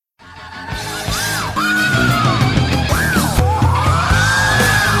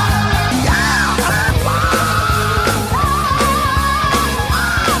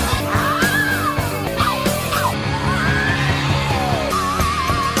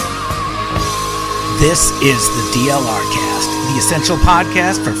This is the DLR Cast, the essential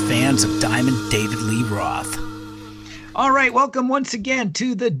podcast for fans of Diamond David Lee Roth. All right, welcome once again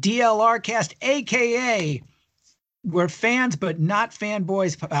to the DLR Cast, aka We're Fans But Not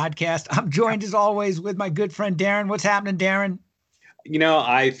Fanboys podcast. I'm joined as always with my good friend Darren. What's happening, Darren? You know,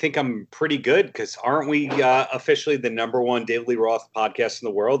 I think I'm pretty good because aren't we officially the number one David Lee Roth podcast in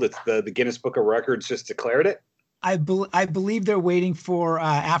the world? It's the Guinness Book of Records just declared it. I believe they're waiting for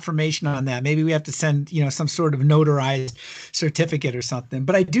affirmation on that. Maybe we have to send, some sort of notarized certificate or something.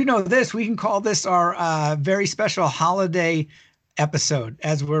 But I do know this. We can call this our very special holiday episode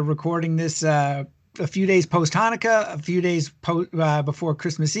as we're recording this a few days post-Hanukkah, a few days before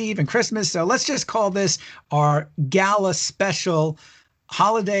Christmas Eve and Christmas. So let's just call this our gala special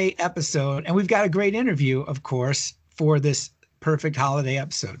holiday episode. And we've got a great interview, of course, for this perfect holiday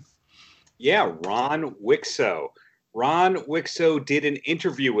episode. Yeah, Ron Wikso. Ron Wikso did an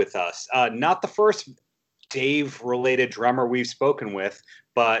interview with us. Not the first Dave-related drummer we've spoken with,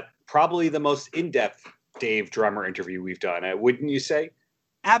 but probably the most in-depth Dave drummer interview we've done. Wouldn't you say?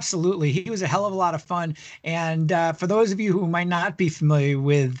 Absolutely. He was a hell of a lot of fun. And for those of you who might not be familiar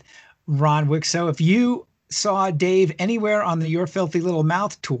with Ron Wikso, if you saw Dave anywhere on the Your Filthy Little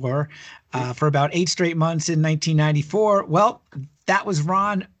Mouth tour for about 8 straight months in 1994, well, that was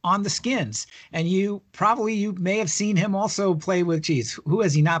Ron on the Skins. And you may have seen him also play with, who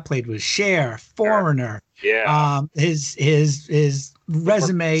has he not played with? Cher, Foreigner. Yeah. His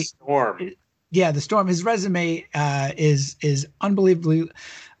resume. Storm. Yeah, the Storm. His resume is unbelievably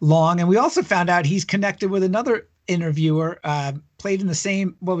long. And we also found out he's connected with another interviewer, played in the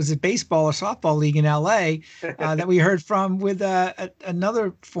same, baseball or softball league in LA that we heard from with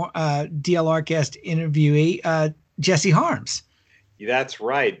another DLR cast interviewee, Jesse Harms. That's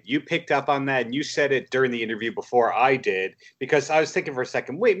right. You picked up on that, and you said it during the interview before I did, because I was thinking for a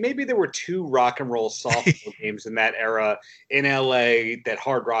second, wait, maybe there were 2 rock and roll softball games in that era in LA that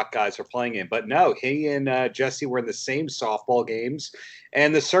hard rock guys were playing in. But no, he and Jesse were in the same softball games,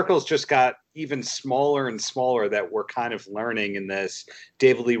 and the circles just got even smaller and smaller that we're kind of learning in this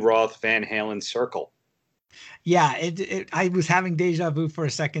David Lee Roth Van Halen circle. Yeah, I was having deja vu for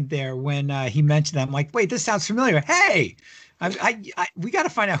a second there when he mentioned that. I'm like, wait, this sounds familiar. Hey, we got to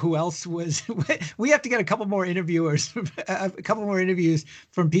find out who else was. We have to get a couple more interviews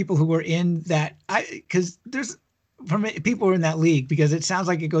from people who were in that. Because there's from people who are in that league, because it sounds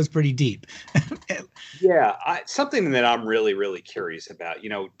like it goes pretty deep. Yeah, something that I'm really, really curious about.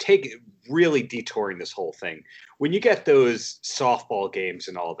 Really detouring this whole thing. When you get those softball games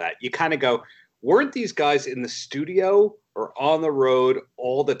and all that, you kind of go, weren't these guys in the studio or on the road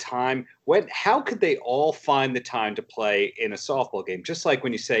all the time? How could they all find the time to play in a softball game? Just like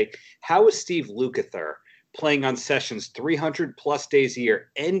when you say, how is Steve Lukather playing on sessions 300 plus days a year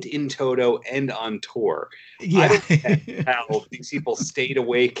and in toto and on tour? Yeah. I don't get how these people stayed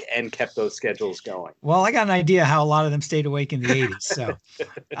awake and kept those schedules going. Well, I got an idea how a lot of them stayed awake in the 80s. So,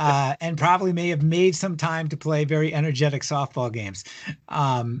 and probably may have made some time to play very energetic softball games.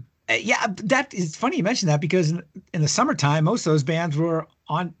 Yeah, that is funny you mentioned that, because in the summertime, most of those bands were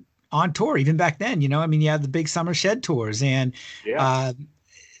on tour even back then. You had the big summer shed tours, and yeah.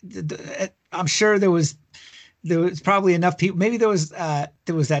 I'm sure there was probably enough people. Maybe there was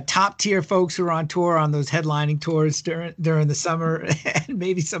that top tier folks who were on tour on those headlining tours during the summer, and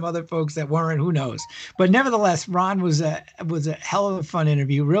maybe some other folks that weren't. Who knows? But nevertheless, Ron was a hell of a fun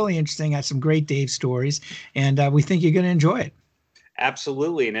interview. Really interesting. Had some great Dave stories, and we think you're going to enjoy it.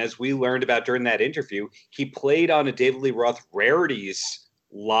 Absolutely. And as we learned about during that interview, he played on a David Lee Roth Rarities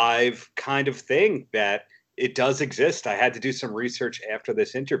live kind of thing that it does exist. I had to do some research after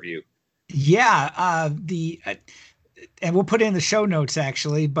this interview. Yeah. And we'll put it in the show notes,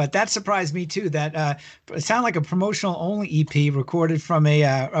 actually, but that surprised me too, that it sounded like a promotional only EP recorded from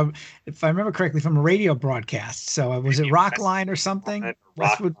if I remember correctly, from a radio broadcast. So was it Rockline or something?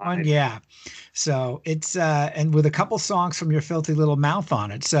 Westwood One? Yeah. So it's, and with a couple songs from Your Filthy Little Mouth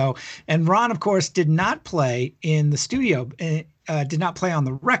on it. So, and Ron, of course, did not play in the studio, did not play on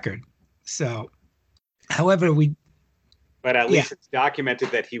the record. So, however, but at least it's documented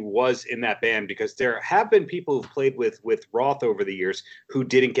that he was in that band, because there have been people who've played with Roth over the years who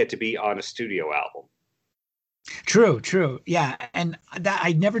didn't get to be on a studio album. True. Yeah. And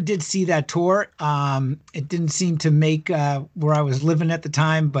I never did see that tour. It didn't seem to make where I was living at the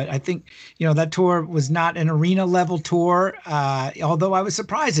time, but I think, that tour was not an arena level tour. Although I was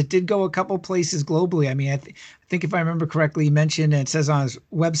surprised it did go a couple places globally. I mean, I think if I remember correctly, he mentioned, and it says on his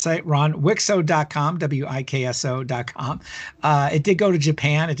website, Ron, Wikso.com, Wikso.com. It did go to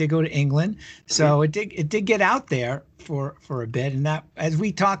Japan. It did go to England. Mhm. So it did get out there for a bit. And that, as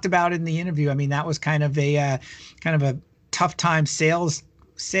we talked about in the interview, I mean, that was kind of a tough time sales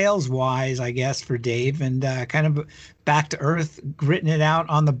wise, I guess, for Dave, and kind of back to earth, gritting it out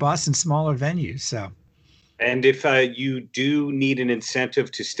on the bus in smaller venues. So. And if you do need an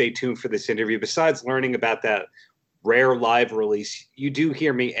incentive to stay tuned for this interview, besides learning about that rare live release, you do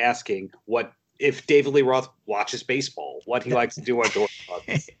hear me asking what if David Lee Roth watches baseball, what he likes to do on tour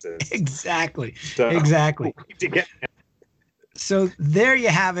buses. Exactly. So Exactly. to get So there you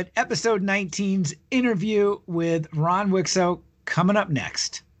have it. Episode 19's interview with Ron Wikso coming up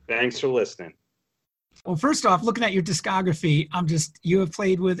next. thanks for listening. Well, first off, looking at your discography, you have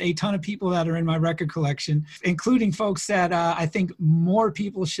played with a ton of people that are in my record collection, including folks that I think more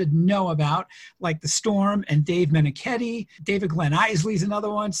people should know about, like The Storm and Dave Meniketti. David Glenn Isley's another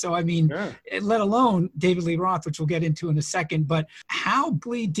one. So, I mean, Yeah. let alone David Lee Roth, which we'll get into in a second. But how,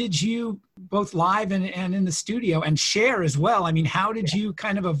 Blee, did you, both live and in the studio, and share as well? I mean, how did you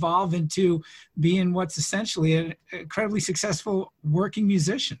kind of evolve into being what's essentially an incredibly successful working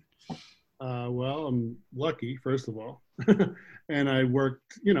musician? Well, I'm lucky, first of all. And I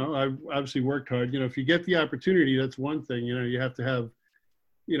worked, I've obviously worked hard. If you get the opportunity, that's one thing. You have to have,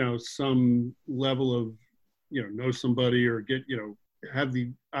 some level of, know somebody or get, have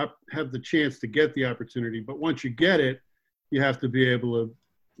the chance to get the opportunity. But once you get it, you have to be able to,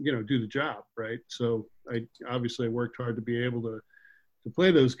 do the job, right? So I worked hard to be able to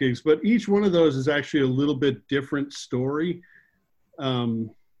play those gigs. But each one of those is actually a little bit different story.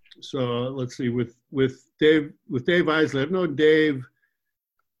 So let's see, with Dave Isley, I've known Dave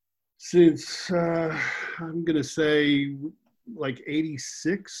since I'm gonna say like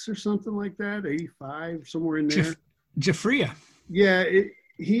 86 or something like that, 85, somewhere in there. Jafria. Yeah,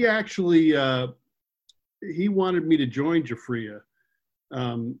 he actually he wanted me to join Jafria.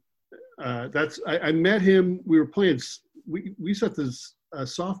 I met him. We were playing. We set this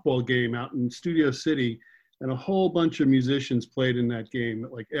softball game out in Studio City. And a whole bunch of musicians played in that game,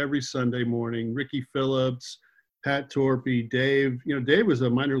 like every Sunday morning. Ricky Phillips, Pat Torpy, Dave. Dave was a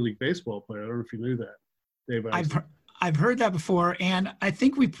minor league baseball player. I don't know if you knew that. Dave Isley. I've heard that before, and I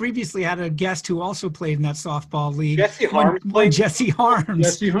think we previously had a guest who also played in that softball league. Jesse Harms played. Jesse Harms.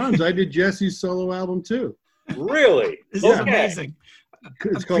 Jesse Harms. I did Jesse's solo album too. Really? This is amazing.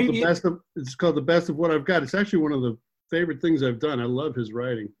 It's called the best of what I've got. It's actually one of the favorite things I've done. I love his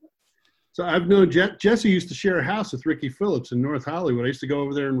writing. So I've known Jesse used to share a house with Ricky Phillips in North Hollywood. I used to go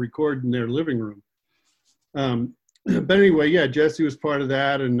over there and record in their living room. But anyway, yeah, Jesse was part of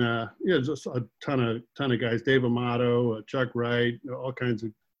that, and just a ton of guys. Dave Amato, Chuck Wright, all kinds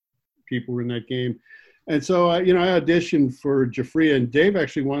of people were in that game. And so I auditioned for Jafria, and Dave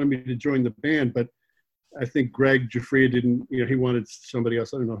actually wanted me to join the band, but I think Greg Jafria didn't. He wanted somebody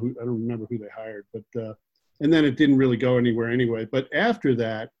else. I don't remember who they hired, but and then it didn't really go anywhere anyway. But after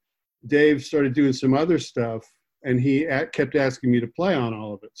that, Dave started doing some other stuff, and he kept asking me to play on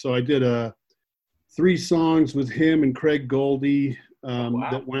all of it. So I did 3 songs with him and Craig Goldie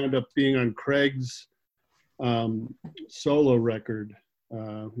that wound up being on Craig's solo record,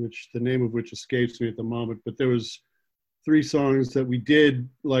 which the name of which escapes me at the moment. But there was 3 songs that we did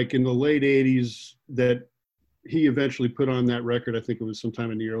like in the late 80s that he eventually put on that record. I think it was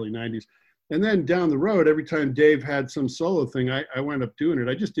sometime in the early 90s. And then down the road, every time Dave had some solo thing, I wound up doing it.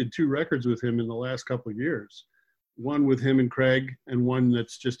 I just did 2 records with him in the last couple of years. One with him and Craig, and one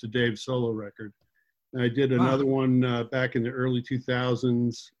that's just a Dave solo record. And I did another one back in the early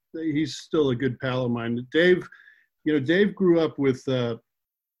 2000s. He's still a good pal of mine. Dave grew up with the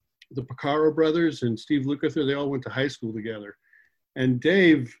Porcaro brothers and Steve Lukather. They all went to high school together. And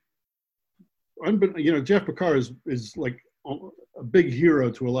Dave, Jeff Porcaro is like a big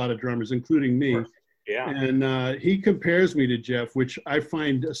hero to a lot of drummers, including me. Yeah. And he compares me to Jeff, which I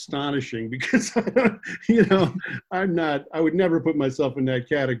find astonishing because, I would never put myself in that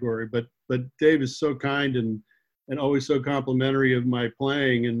category, but Dave is so kind and always so complimentary of my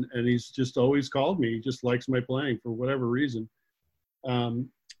playing. And he's just always called me. He just likes my playing for whatever reason.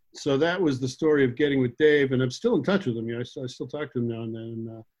 So that was the story of getting with Dave, and I'm still in touch with him. I still talk to him now and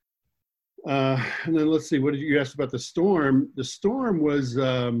then. And then let's see, what did you ask about the Storm? The Storm was,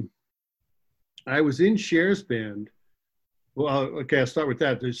 I was in Cher's band. Well, okay, I'll start with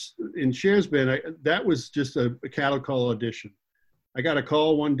that. In Cher's band, that was just a cattle call audition. I got a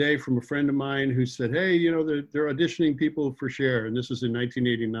call one day from a friend of mine who said, hey, they're auditioning people for Cher, and this was in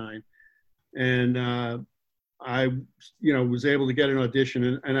 1989. And I, was able to get an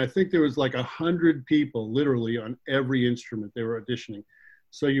audition, and I think there was like 100 people literally on every instrument they were auditioning.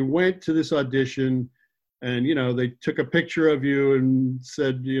 So you went to this audition, and they took a picture of you and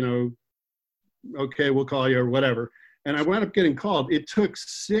said, okay, we'll call you or whatever. And I wound up getting called. It took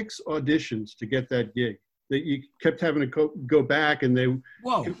 6 auditions to get that gig. That you kept having to go back, and they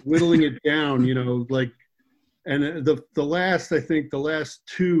kept whittling it down, and the last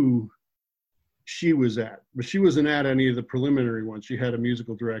 2 she was at, but she wasn't at any of the preliminary ones. She had a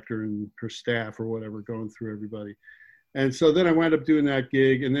musical director and her staff or whatever going through everybody. And so then I wound up doing that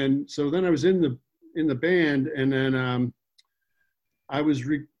gig. And then I was in the band, and then I was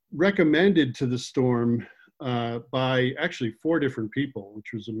recommended to the Storm by actually 4 different people,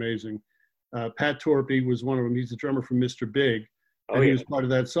 which was amazing. Pat Torpy was one of them. He's the drummer from Mr. Big. And he was part of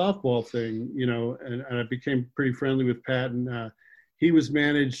that softball thing, and I became pretty friendly with Pat. And he was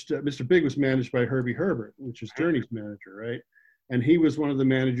managed, Mr. Big was managed by Herbie Herbert, which is Journey's manager, right? And he was one of the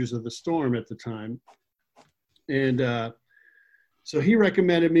managers of the Storm at the time. And so he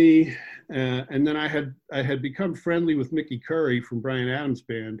recommended me, and then I had become friendly with Mickey Curry from Bryan Adams'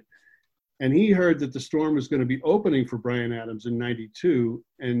 band. And he heard that the Storm was going to be opening for Bryan Adams in '92.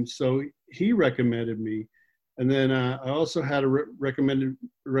 And so he recommended me. And then I also had a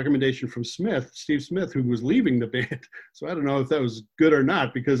recommendation from Steve Smith, who was leaving the band. So I don't know if that was good or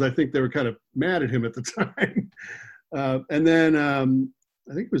not, because I think they were kind of mad at him at the time. And then I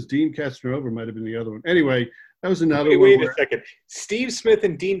think it was Dean Casanova might have been the other one. Anyway, that was another one. Wait a second. Steve Smith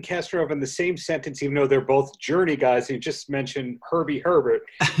and Dean Casanova in the same sentence, even though they're both Journey guys. You just mentioned Herbie Herbert,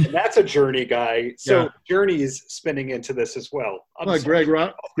 and that's a Journey guy. So yeah. Journey is spinning into this as well. Greg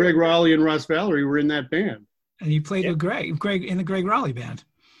Raleigh and Ross Valerie were in that band. And you played with Greg in the Greg Raleigh band.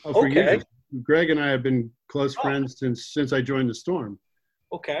 Oh, for years. Greg and I have been close friends since I joined the Storm.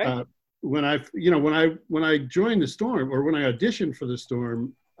 Okay. When I joined the Storm, or when I auditioned for the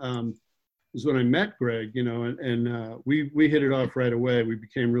Storm, was when I met Greg. And we hit it off right away. We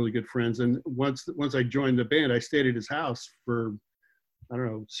became really good friends. And once I joined the band, I stayed at his house for, I don't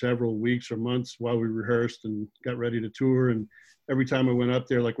know, several weeks or months while we rehearsed and got ready to tour. And every time I went up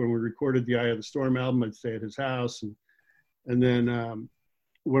there, like when we recorded the Eye of the Storm album, I'd stay at his house. And then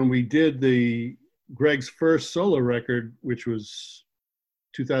when we did Greg's first solo record, which was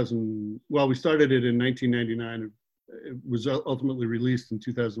 2000, well, we started it in 1999. It was ultimately released in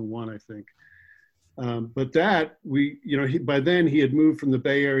 2001, I think. But that by then he had moved from the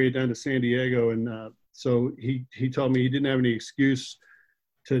Bay Area down to San Diego. And so he told me he didn't have any excuse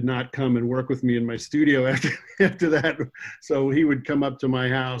to not come and work with me in my studio after that. So he would come up to my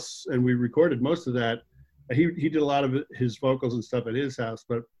house, and we recorded most of that. He did a lot of his vocals and stuff at his house,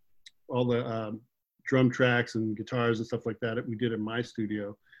 but all the drum tracks and guitars and stuff like that we did in my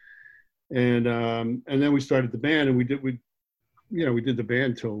studio. And then we started the band, and we did the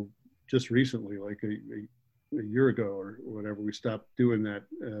band till just recently, like a year ago or whatever. We stopped doing that.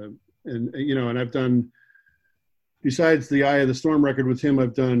 And I've done, besides the Eye of the Storm record with him,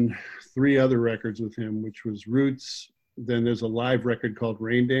 I've done 3 other records with him, which was Roots. Then there's a live record called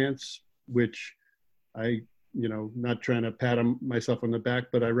Rain Dance, which I, not trying to pat myself on the back,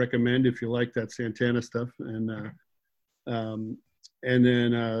 but I recommend if you like that Santana stuff. And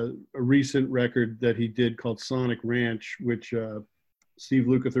then a recent record that he did called Sonic Ranch, which Steve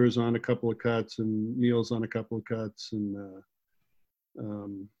Lukather is on a couple of cuts, and Neil's on a couple of cuts, and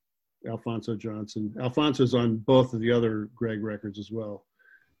Alfonso Johnson. Alfonso's on both of the other Greg records as well.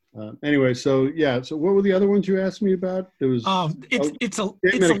 Anyway, so yeah. So what were the other ones you asked me about? There was it's a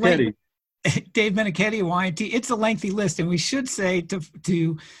Dave Menichetti, YNT. It's a lengthy list, and we should say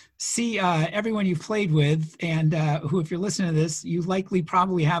to see everyone you've played with, and who, if you're listening to this, you likely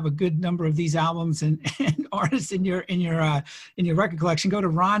probably have a good number of these albums and artists in your record collection. Go to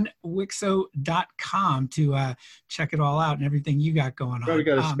ronwikso.com to check it all out and everything you got going on. Probably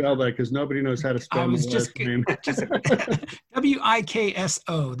got to spell that, because nobody knows how to spell my last name. Wikso.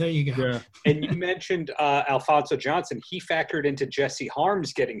 There you go. Yeah. And you mentioned Alfonso Johnson. He factored into Jesse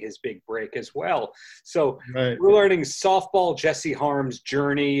Harms getting his big break as well. So We're learning softball, Jesse Harms,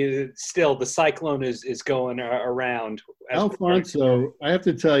 Journey. Still, the cyclone is going around. Alfonso, I have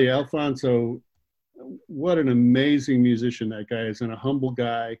to tell you, Alfonso, what an amazing musician that guy is, and a humble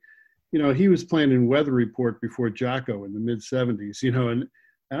guy. He was playing in Weather Report before Jocko in the mid '70s. And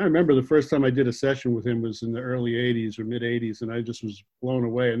I remember the first time I did a session with him was in the early '80s or mid '80s, and I just was blown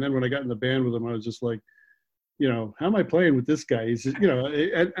away. And then when I got in the band with him, I was just like, how am I playing with this guy? He's, and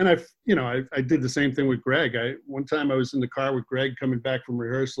I did the same thing with Greg. One time I was in the car with Greg coming back from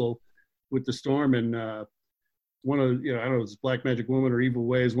rehearsal with the Storm, and one of, I don't know, it was Black Magic Woman or Evil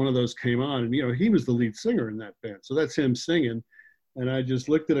Ways, one of those came on, and, he was the lead singer in that band. So that's him singing. And I just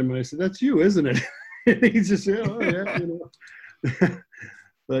looked at him and I said, "That's you, isn't it?" And he just said, "Oh, yeah."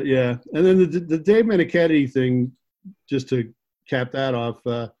 But yeah. And then the Dave Meniketti thing, just to cap that off,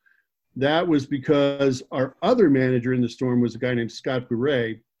 that was because our other manager in the Storm was a guy named Scott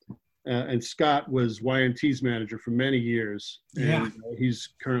Bourret. And Scott was Y&T's manager for many years. Yeah. And he's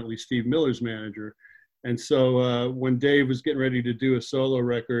currently Steve Miller's manager. And so when Dave was getting ready to do a solo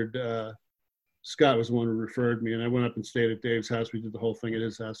record, Scott was the one who referred me, and I went up and stayed at Dave's house. We did the whole thing at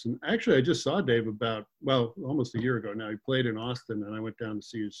his house. And actually, I just saw Dave almost a year ago now. He played in Austin, and I went down to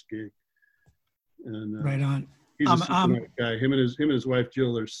see his gig. And right on. He's a super nice guy. Him and his wife,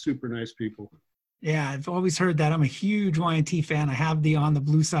 Jill, are super nice people. Yeah, I've always heard that. I'm a huge Y&T fan. I have the On the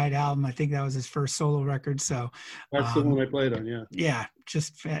Blue Side album. I think that was his first solo record. So that's the one I played on. Yeah. Yeah,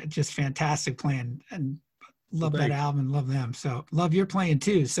 just fantastic playing, and love that album and love them. So love your playing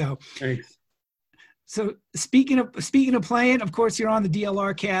too. So thanks. So speaking of playing, of course, you're on the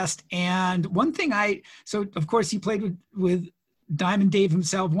DLR cast, and one thing of course you played with Diamond Dave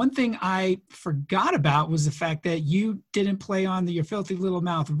himself. One thing I forgot about was the fact that you didn't play on Your Filthy Little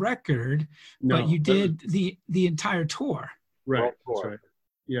Mouth record, but you did the entire tour. Right. That's right.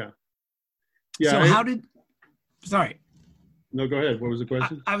 Yeah. So sorry. No, go ahead. What was the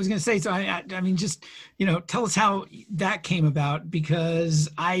question? I was going to say, so I mean, just, tell us how that came about, because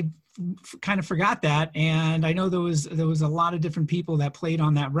I kind of forgot that. And I know there was a lot of different people that played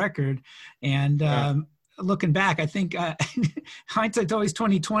on that record. And looking back, I think hindsight's always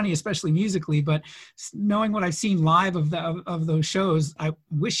 20/20, especially musically, but knowing what I've seen live of those shows, I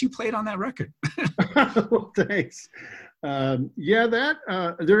wish you played on that record. Well, thanks.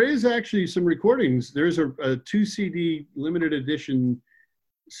 There is actually some recordings. There's a 2 CD limited edition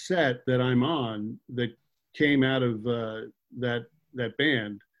set that I'm on that came out of that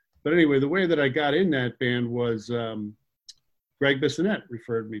band. But anyway, the way that I got in that band was Greg Bissonette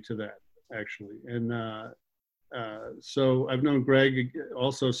referred me to that, actually. And so I've known Greg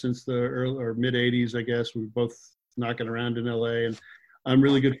also since the early or mid 80s, I guess. We were both knocking around in LA. And I'm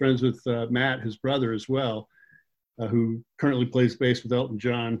really good friends with Matt, his brother, as well, who currently plays bass with Elton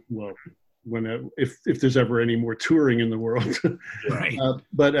John. Well, if there's ever any more touring in the world. Right.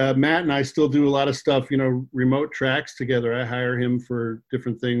 But Matt and I still do a lot of stuff, remote tracks together. I hire him for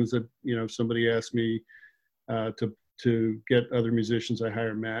different things that, if somebody asks me to get other musicians, I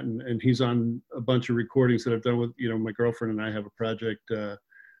hire Matt, and he's on a bunch of recordings that I've done with, my girlfriend and I have a project that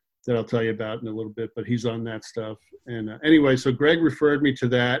I'll tell you about in a little bit, but he's on that stuff. And anyway, so Greg referred me to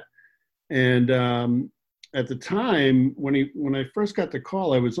that. And at the time, when I first got the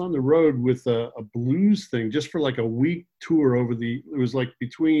call, I was on the road with a blues thing just for like a week tour it was like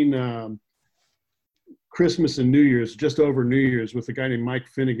between Christmas and New Year's, just over New Year's, with a guy named Mike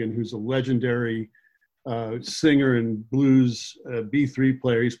Finnegan, who's a legendary singer and blues B3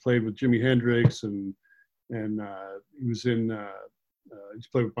 player. He's played with Jimi Hendrix and he was he's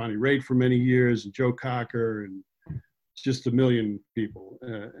played with Bonnie Raitt for many years, and Joe Cocker, and just a million people.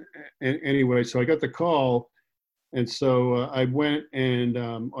 Anyway, so I got the call, and so I went and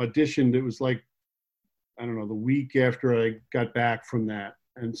auditioned. It was like, I don't know, the week after I got back from that.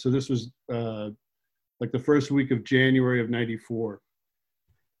 And so this was like the first week of January of '94.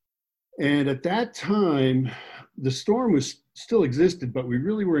 And at that time, the Storm still existed, but we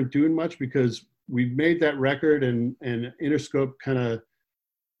really weren't doing much because we made that record, and Interscope kind of,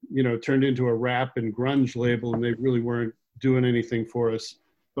 turned into a rap and grunge label, and they really weren't doing anything for us.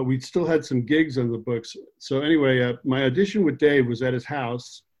 But we still had some gigs on the books. So anyway, my audition with Dave was at his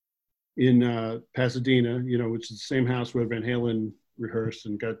house in Pasadena, which is the same house where Van Halen rehearsed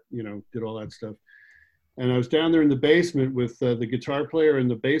and got, did all that stuff. And I was down there in the basement with the guitar player and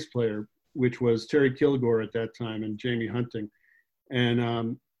the bass player, which was Terry Kilgore at that time and Jamie Hunting.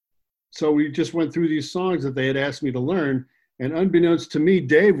 And so we just went through these songs that they had asked me to learn. And unbeknownst to me,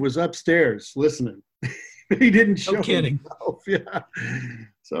 Dave was upstairs listening. He didn't show himself. Yeah.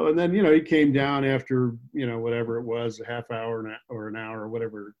 So, and then, he came down after, whatever it was, a half hour or an hour or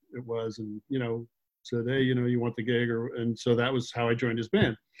whatever it was. And, said, hey, you want the gig? And so that was how I joined his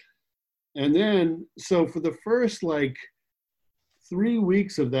band. And then, so for the first 3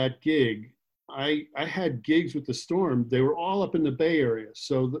 weeks of that gig, I had gigs with the Storm. They were all up in the Bay Area.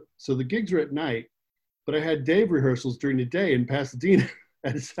 So the gigs were at night, but I had Dave rehearsals during the day in Pasadena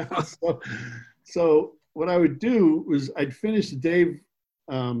at his house. So what I would do was I'd finish the Dave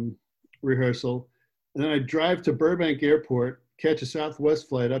rehearsal, and then I'd drive to Burbank Airport, catch a Southwest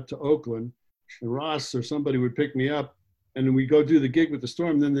flight up to Oakland, and Ross or somebody would pick me up And then we go do the gig with the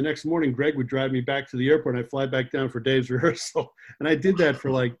storm. Then the next morning, Greg would drive me back to the airport, and I fly back down for Dave's rehearsal. And I did that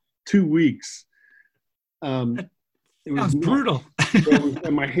for like 2 weeks. It was brutal.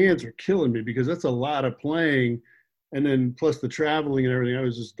 And my hands were killing me because that's a lot of playing. And then plus the traveling and everything, I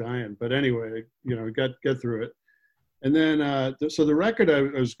was just dying. But anyway, got through it. And then, so the record I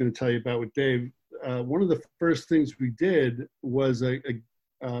was going to tell you about with Dave, one of the first things we did was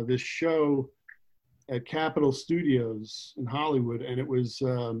this show at Capitol Studios in Hollywood. And it was,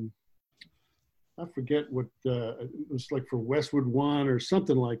 I forget what, it was like for Westwood One or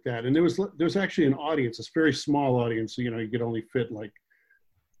something like that. And there was actually an audience, a very small audience. So, you could only fit like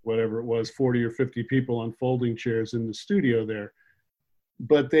whatever it was, 40 or 50 people on folding chairs in the studio there.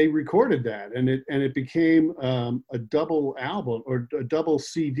 But they recorded that, and it became a double album or a double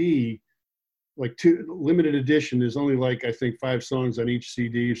CD, like limited edition. There's only like, I think 5 songs on each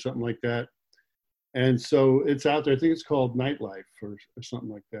CD or something like that. And so it's out there. I think it's called Nightlife or something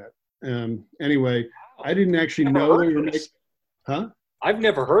like that. Anyway, I didn't actually know they were making, huh? I've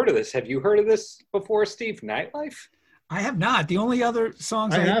never heard of this. Have you heard of this before, Steve? Nightlife? I have not. The only other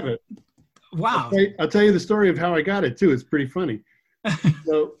songs I have it. Wow. I'll tell you the story of how I got it too. It's pretty funny.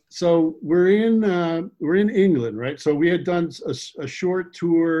 So we're in England, right? So we had done a short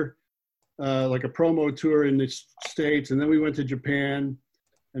tour, like a promo tour in the States, and then we went to Japan,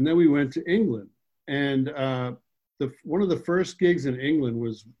 and then we went to England. And one of the first gigs in England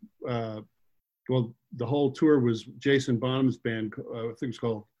was, the whole tour was Jason Bonham's band. I think it was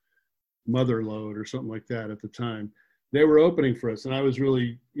called Motherload or something like that at the time. They were opening for us, and I was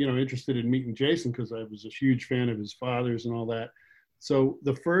really, interested in meeting Jason because I was a huge fan of his father's and all that. So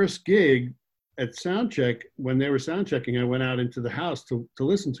the first gig at soundcheck, when they were soundchecking, I went out into the house to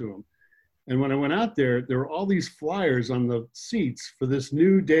listen to them. And when I went out there were all these flyers on the seats for this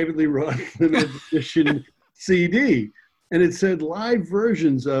new David Lee Roth limited edition CD. And it said live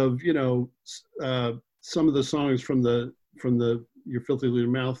versions of, some of the songs from the Your Filthy Little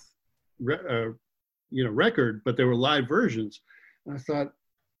Mouth record, but they were live versions. And I thought,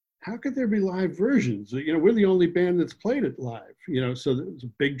 how could there be live versions? We're the only band that's played it live, so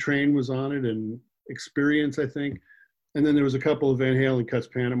Big Train was on it and Experience, I think. And then there was a couple of Van Halen cuts,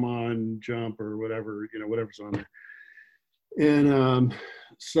 Panama and Jump or whatever, whatever's on there. And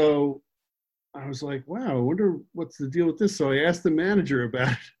so I was like, wow, I wonder what's the deal with this. So I asked the manager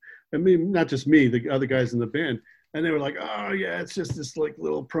about it. I mean, not just me, the other guys in the band. And they were like, oh yeah, it's just this like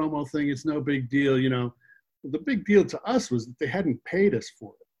little promo thing. It's no big deal, The big deal to us was that they hadn't paid us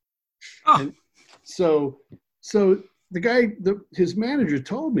for it. Oh. And so the guy, his manager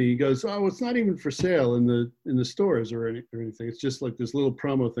told me, he goes, oh, it's not even for sale in the stores or anything. It's just like this little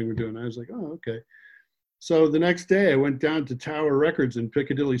promo thing we're doing. I was like, oh, okay. So the next day I went down to Tower Records in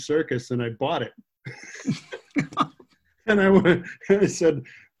Piccadilly Circus and I bought it. And I said,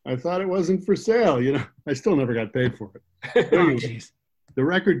 I thought it wasn't for sale. I still never got paid for it. Anyway, the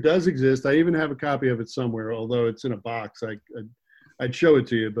record does exist. I even have a copy of it somewhere, although it's in a box. I'd show it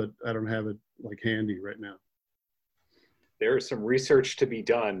to you, but I don't have it like handy right now. There's some research to be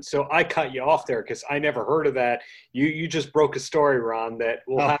done. So I cut you off there because I never heard of that. You just broke a story, Ron, that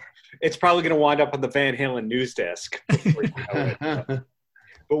it's probably going to wind up on the Van Halen news desk. Before you know it.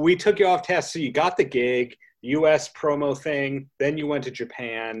 But we took you off task. So you got the gig, US promo thing, then you went to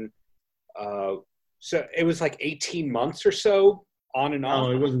Japan. So it was like 18 months or so on and off.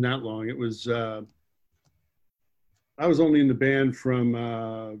 Oh, it wasn't that long. It was, I was only in the band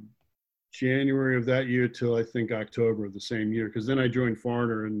from January of that year till I think October of the same year, because then I joined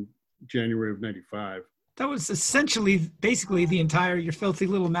Foreigner in January of '95. That was basically the entire Your Filthy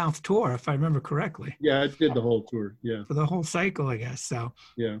Little Mouth tour, if I remember correctly. Yeah, I did the whole tour, yeah. For the whole cycle, I guess, so.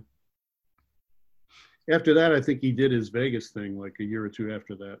 Yeah. After that, I think he did his Vegas thing like a year or two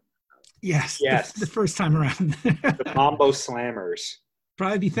after that. Yes. The first time around. The Mambo Slammers.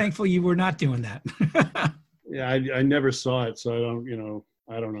 Probably be thankful you were not doing that. Yeah, I never saw it, so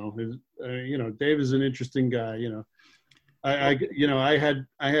I don't know. Dave is an interesting guy. I had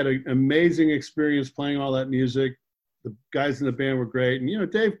an amazing experience playing all that music. The guys in the band were great,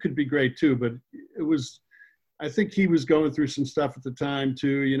 and Dave could be great too. But I think he was going through some stuff at the time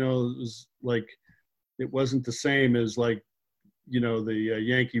too. It was like it wasn't the same as like the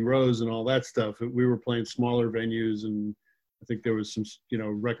Yankee Rose and all that stuff. We were playing smaller venues, and I think there was some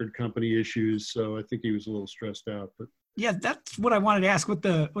record company issues. So I think he was a little stressed out, but. Yeah, that's what I wanted to ask, what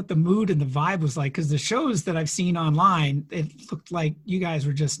the mood and the vibe was like, because the shows that I've seen online, it looked like you guys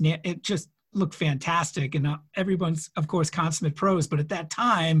were just look fantastic, and everyone's of course consummate pros. But at that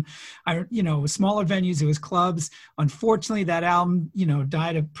time, smaller venues, it was clubs. Unfortunately, that album,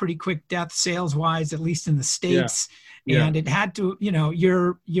 died a pretty quick death sales wise, at least in the States. Yeah. And it had to,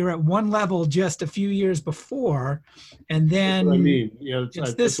 you're at one level just a few years before, and then that's what I mean.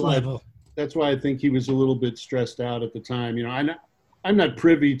 it's this level. That's why I think he was a little bit stressed out at the time. I'm not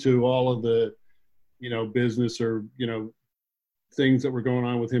privy to all of the, business or, things that were going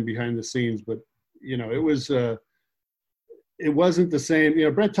on with him behind the scenes, but it wasn't the same.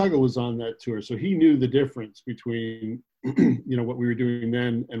 Brett Tuggle was on that tour, so he knew the difference between what we were doing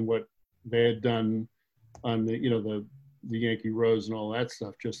then and what they had done on the Yankee Rose and all that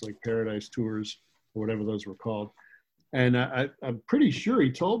stuff, just like Paradise Tours or whatever those were called. And I'm pretty sure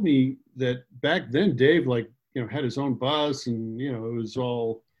he told me that back then Dave had his own bus, and it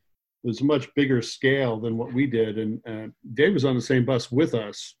was a much bigger scale than what we did. And Dave was on the same bus with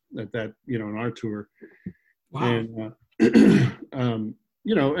us at that, in our tour. Wow. And,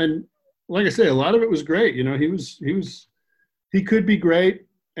 and like I say, a lot of it was great. He could be great.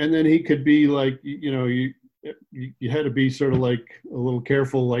 And then he could be like, you had to be sort of like a little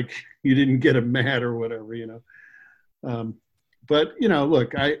careful, like you didn't get him mad or whatever, but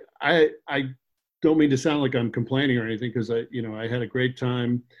look, I don't mean to sound like I'm complaining or anything, because I had a great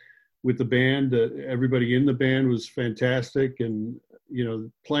time with the band. Everybody in the band was fantastic, and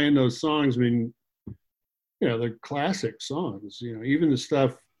playing those songs. I mean, they're classic songs. Even the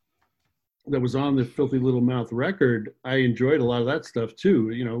stuff that was on the Filthy Little Mouth record, I enjoyed a lot of that stuff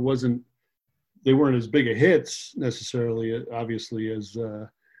too. They weren't as big a hits necessarily, obviously, as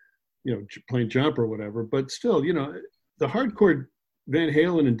Plain Jump or whatever, but still, the hardcore Van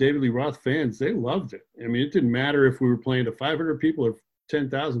Halen and David Lee Roth fans, they loved it. I mean, it didn't matter if we were playing to 500 people or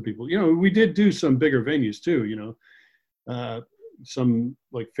 10,000 people. We did do some bigger venues too, some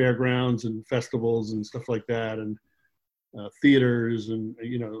like fairgrounds and festivals and stuff like that, and theaters, and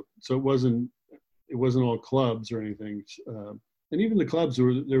so it wasn't all clubs or anything. And even the clubs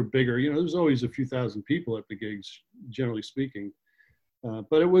they're bigger. There's always a few thousand people at the gigs, generally speaking.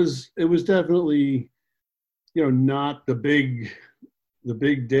 But it was definitely, not the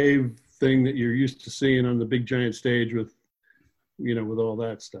big Dave thing that you're used to seeing on the big giant stage with all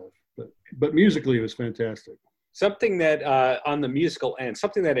that stuff. But musically, it was fantastic. Something that on the musical end,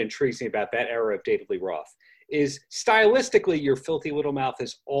 something that intrigues me about that era of David Lee Roth is stylistically, your Filthy Little Mouth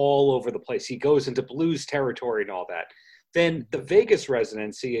is all over the place. He goes into blues territory and all that. Then the Vegas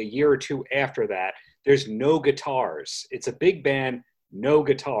residency, a year or two after that, there's no guitars. It's a big band, no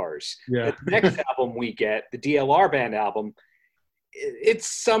guitars. Yeah. The next album we get, the DLR Band album,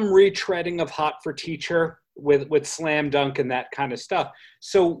 it's some retreading of Hot for Teacher with Slam Dunk and that kind of stuff.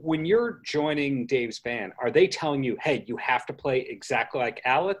 So when you're joining Dave's band, are they telling you, hey, you have to play exactly like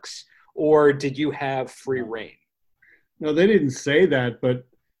Alex, or did you have free reign? No, they didn't say that, but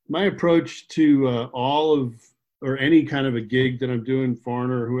my approach to or any kind of a gig that I'm doing,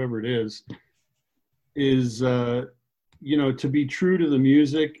 Foreigner or whoever it is to be true to the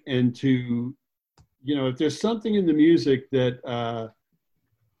music, and to, if there's something in the music that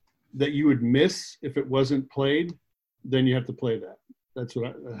you would miss if it wasn't played, then you have to play that. That's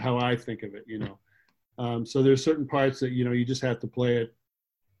how I think of it, So there's certain parts that, you just have to play it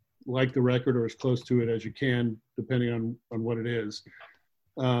like the record or as close to it as you can, depending on what it is.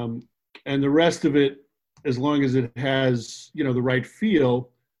 And the rest of it, as long as it has, the right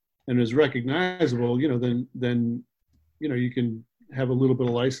feel and is recognizable, then you can have a little bit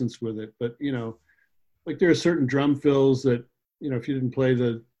of license with it. But, like there are certain drum fills that, if you didn't play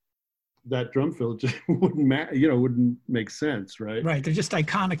that drum fill, it just wouldn't make sense, right? Right. They're just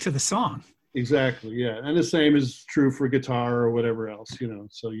iconic to the song. Exactly. Yeah. And the same is true for guitar or whatever else,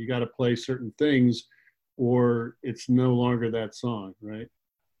 so you got to play certain things or it's no longer that song. Right.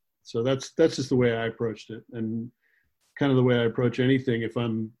 So that's just the way I approached it, and kind of the way I approach anything if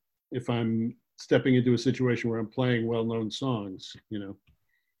I'm stepping into a situation where I'm playing well-known songs,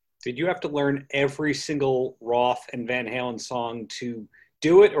 Did you have to learn every single Roth and Van Halen song to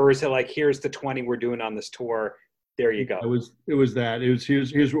do it, or is it like, here's the 20 we're doing on this tour, there you go? It was that. It was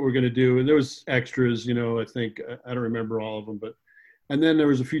here's what we're going to do, and there was extras. I think I don't remember all of them, and then there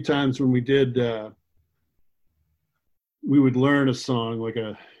was a few times when we did. We would learn a song like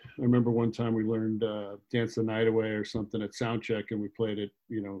I remember one time we learned Dance the Night Away or something at soundcheck, and we played it,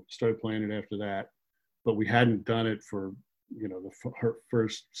 started playing it after that, but we hadn't done it for, the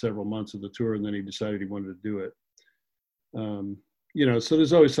first several months of the tour, and then he decided he wanted to do it. So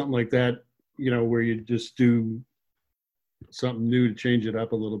there's always something like that, where you just do something new to change it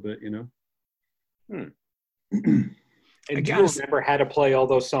up a little bit, And do you remember how to play all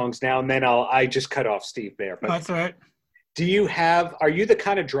those songs now? And then I just cut off Steve there. But that's all right. Are you the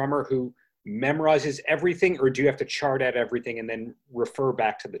kind of drummer who memorizes everything, or do you have to chart out everything and then refer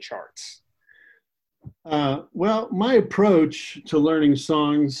back to the charts? Well, my approach to learning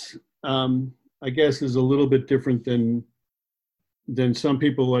songs, I guess, is a little bit different than some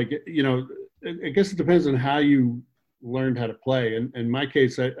people. Like, you know, I guess it depends on how you learned how to play. And in my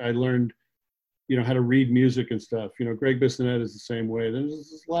case, I learned, you know, how to read music and stuff. You know, Greg Bissonette is the same way.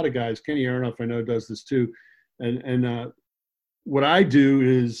 There's a lot of guys. Kenny Aronoff, I know, does this too. And what I do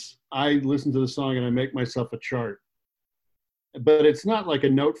is I listen to the song and I make myself a chart. But it's not like a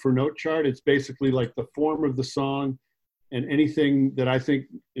note for note chart. It's basically like the form of the song and anything that I think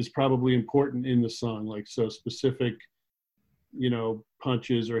is probably important in the song, like so specific, you know,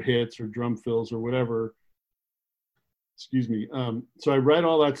 punches or hits or drum fills or whatever. Excuse me. So I write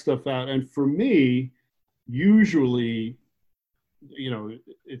all that stuff out. And for me, usually, you know,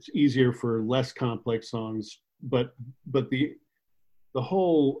 it's easier for less complex songs, but the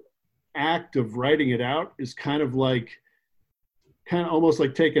whole act of writing it out is kind of almost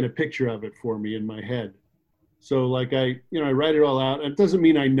like taking a picture of it for me in my head. So like I write it all out. It doesn't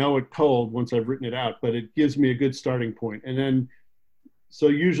mean I know it cold once I've written it out, but it gives me a good starting point. And then, so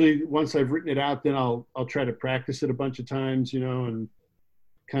usually once I've written it out, then I'll try to practice it a bunch of times, you know, and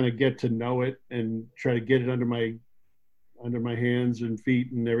kind of get to know it and try to get it under my hands and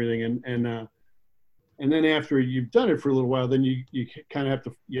feet and everything. And then after you've done it for a little while, then you kind of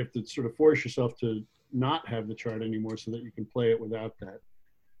have to sort of force yourself to not have the chart anymore so that you can play it without that.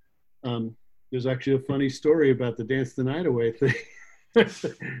 There's actually a funny story about the Dance the Night Away thing.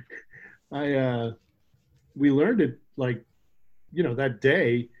 We learned it like, you know, that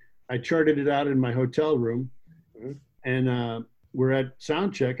day. I charted it out in my hotel room, and we're at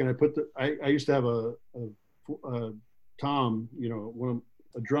sound check, and I used to have a tom, you know,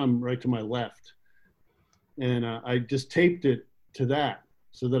 a drum right to my left, and I just taped it to that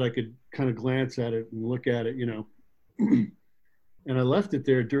so that I could kind of glance at it and look at it, you know. And I left it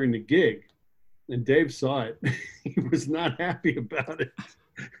there during the gig, and Dave saw it. He was not happy about it.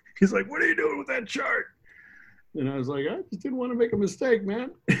 He's like, "What are you doing with that chart?" And I was like, "I just didn't want to make a mistake,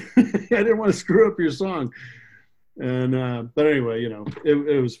 man. I didn't want to screw up your song." And but anyway, you know,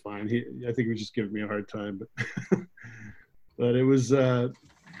 it was fine. I think he was just giving me a hard time, but it was,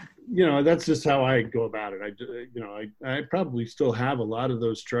 you know, that's just how I go about it. I probably still have a lot of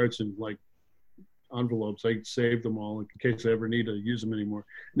those charts in like envelopes. I saved them all in case I ever need to use them anymore.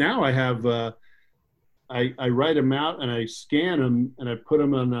 Now I have, I write them out and I scan them and I put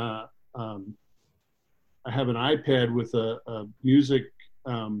them on I have an iPad with a music,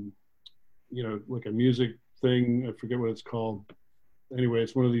 you know, like a music thing. I forget what it's called. Anyway,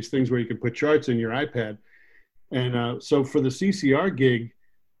 it's one of these things where you can put charts in your iPad. And so for the CCR gig,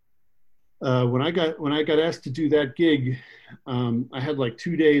 when I got asked to do that gig, I had like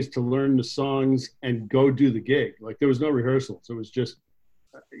 2 days to learn the songs and go do the gig. Like there was no rehearsals. It was just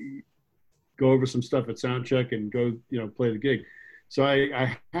go over some stuff at sound check and go, you know, play the gig. So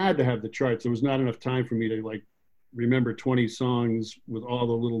I had to have the charts. There was not enough time for me to like remember 20 songs with all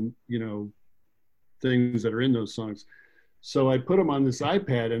the little, you know, things that are in those songs. So I put them on this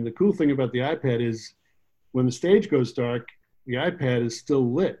iPad. And the cool thing about the iPad is when the stage goes dark, the iPad is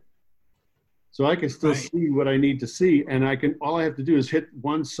still lit. So I can still see what I need to see. And all I have to do is hit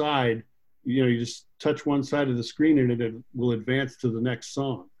one side, you know, you just touch one side of the screen and it will advance to the next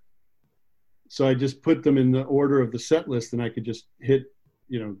song. So I just put them in the order of the set list and I could just hit,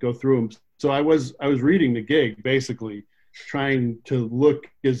 you know, go through them. So I was reading the gig, basically trying to look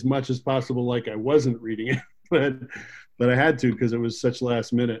as much as possible like I wasn't reading it, but I had to because it was such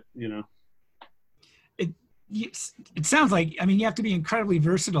last minute, you know. It sounds like, I mean, you have to be incredibly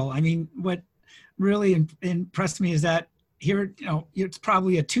versatile. I mean, what really impressed me is that here, you know, it's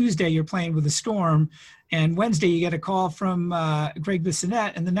probably a Tuesday you're playing with a storm, and Wednesday you get a call from Greg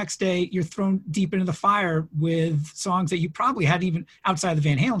Bissonette, and the next day you're thrown deep into the fire with songs that you probably hadn't even, outside the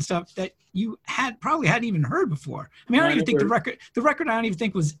Van Halen stuff, that you probably hadn't even heard before. I mean, I don't even think the record I don't even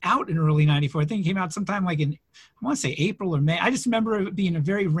think was out in early '94. I think it came out sometime like in, I want to say April or May. I just remember it being a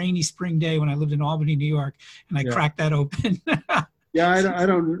very rainy spring day when I lived in Albany, New York, and I cracked that open. Yeah, I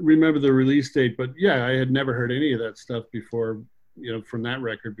don't remember the release date, but yeah, I had never heard any of that stuff before, you know, from that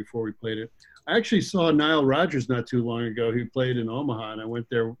record before we played it. I actually saw Nile Rodgers not too long ago. He played in Omaha, and I went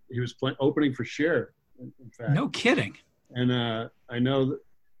there. He was opening for Cher, in fact. No kidding. And I know,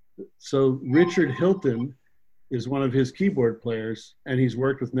 so Richard Hilton is one of his keyboard players, and he's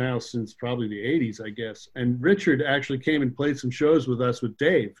worked with Nile since probably the 80s, I guess. And Richard actually came and played some shows with us with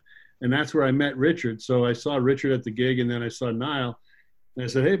Dave. And that's where I met Richard. So I saw Richard at the gig, and then I saw Niall. And I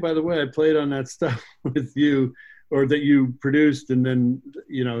said, hey, by the way, I played on that stuff with you, or that you produced. And then,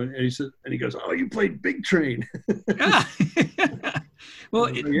 and he said, and he goes, oh, you played Big Train.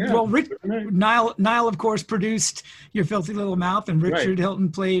 Well, Yeah, well, Niall, of course, produced Your Filthy Little Mouth, and Richard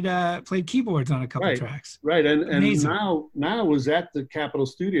Hilton played keyboards on a couple tracks. Right, and Niall was at the Capitol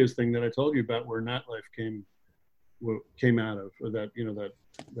Studios thing that I told you about, where Nightlife came out of, or that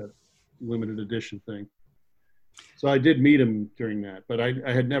that limited edition thing. So I did meet him during that, but I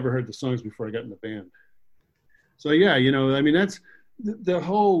had never heard the songs before I got in the band. So yeah, I mean, that's the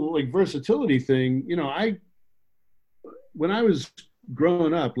whole like versatility thing. When I was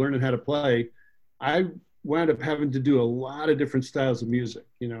growing up learning how to play, I wound up having to do a lot of different styles of music,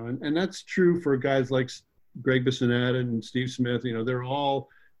 and that's true for guys like Greg Bissonette and Steve Smith. They're all,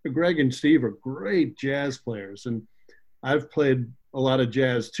 Greg and Steve are great jazz players, and I've played a lot of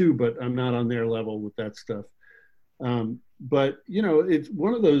jazz too, but I'm not on their level with that stuff. But it's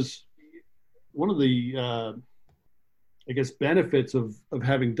one of the I guess benefits of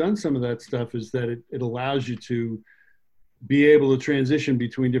having done some of that stuff is that it allows you to be able to transition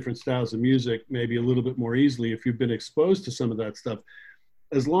between different styles of music maybe a little bit more easily if you've been exposed to some of that stuff,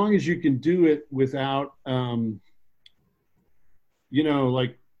 as long as you can do it without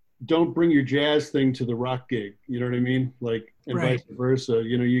like, don't bring your jazz thing to the rock gig, you know what I mean, like, and vice versa.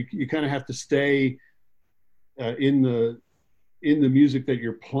 You kind of have to stay in the music that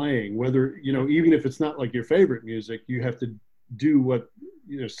you're playing, whether even if it's not like your favorite music, you have to do what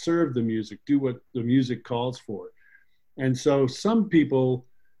serve the music, do what the music calls for. And so some people,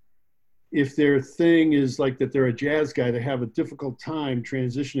 if their thing is like that they're a jazz guy, they have a difficult time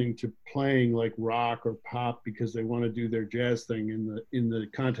transitioning to playing like rock or pop because they want to do their jazz thing in the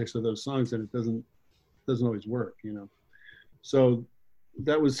context of those songs, and it doesn't always work, So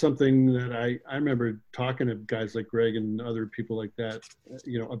that was something that I remember talking to guys like Greg and other people like that,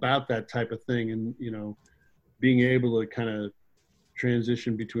 about that type of thing, and being able to kind of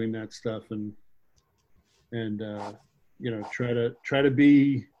transition between that stuff and try to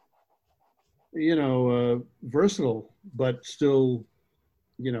be versatile, but still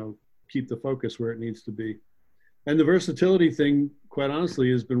keep the focus where it needs to be. And the versatility thing, quite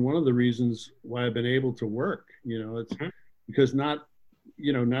honestly, has been one of the reasons why I've been able to work. It's because not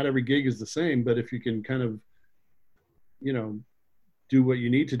every gig is the same, but if you can kind of do what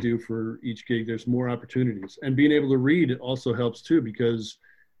you need to do for each gig, there's more opportunities. And being able to read also helps too, because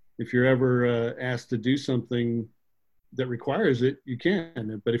if you're ever asked to do something that requires it, you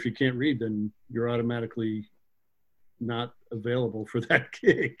can. But if you can't read, then you're automatically not available for that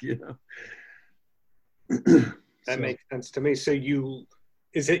gig, That makes sense to me. So you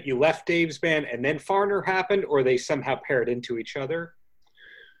left Dave's band and then Foreigner happened, or they somehow paired into each other?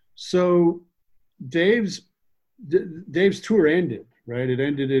 So Dave's tour ended, right? It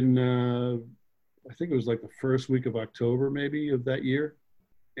ended in, I think it was like the first week of October, maybe, of that year.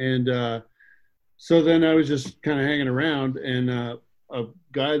 And so then I was just kind of hanging around, and a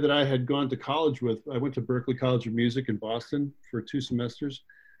guy that I had gone to college with, I went to Berklee College of Music in Boston for 2 semesters.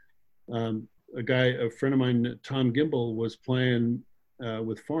 A friend of mine, Tom Gimbel, was playing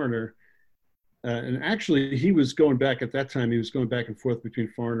with Foreigner. And actually he was going back at that time, he was going back and forth between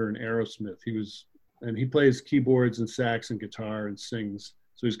Foreigner and Aerosmith. He plays keyboards and sax and guitar and sings.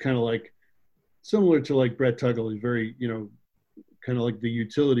 So he's kind of like, similar to like Brett Tuggle. He's very, kind of like the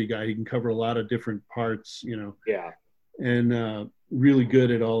utility guy. He can cover a lot of different parts, Yeah. And really good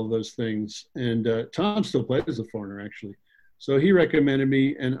at all of those things. And Tom still plays the Foreigner, actually. So he recommended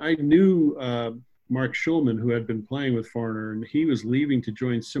me, and I knew Mark Schulman, who had been playing with Foreigner, and he was leaving to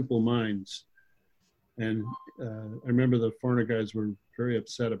join Simple Minds. And I remember the Foreigner guys were very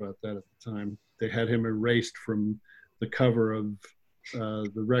upset about that at the time. They had him erased from the cover of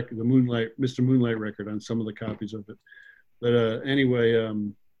the record, the Mr. Moonlight record, on some of the copies of it. But anyway,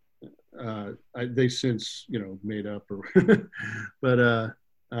 they since made up, or but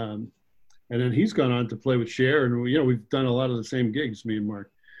and then he's gone on to play with Cher, and we've done a lot of the same gigs, me and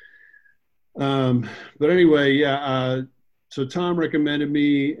Mark. But anyway, yeah. So Tom recommended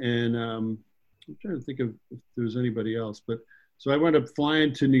me, and I'm trying to think of if there was anybody else, but so I wound up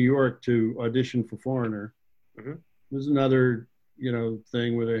flying to New York to audition for Foreigner. Mm-hmm. There's another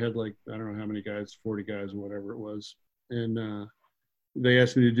thing where they had like, I don't know how many guys, 40 guys or whatever it was. And they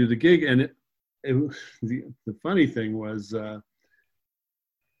asked me to do the gig. And the funny thing was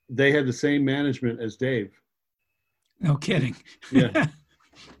they had the same management as Dave. No kidding. Yeah.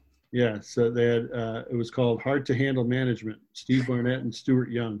 Yeah. So they had, it was called Hard to Handle Management, Steve Barnett and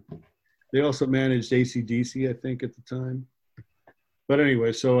Stuart Young. They also managed AC/DC, I think, at the time. but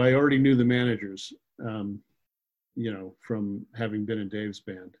anyway, so I already knew the managers, from having been in Dave's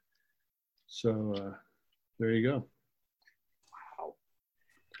band. So there you go. Wow.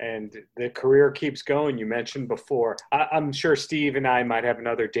 And the career keeps going. You mentioned before. I'm sure Steve and I might have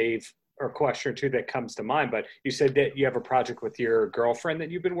another Dave or question or two that comes to mind, but you said that you have a project with your girlfriend that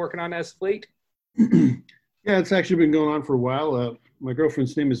you've been working on as of late? Yeah, it's actually been going on for a while. My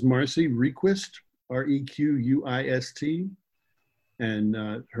girlfriend's name is Marcy Requist, Requist, and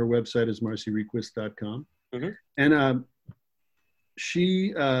her website is marcyrequist.com. Mm-hmm. And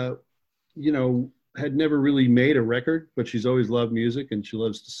she, had never really made a record, but she's always loved music and she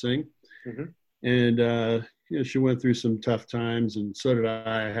loves to sing. Mm-hmm. And, she went through some tough times, and so did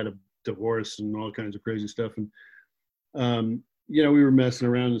I. I had a divorce and all kinds of crazy stuff. And, we were messing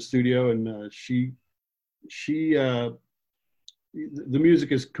around in the studio, and the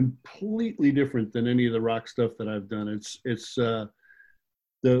music is completely different than any of the rock stuff that I've done. It's the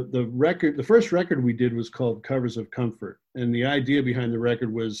record, the first record we did was called Covers of Comfort. And the idea behind the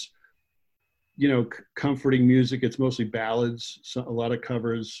record was, comforting music. It's mostly ballads, so a lot of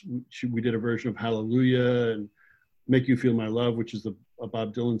covers. We did a version of Hallelujah and Make You Feel My Love, which is a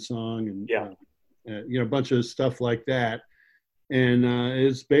Bob Dylan song, and a bunch of stuff like that. And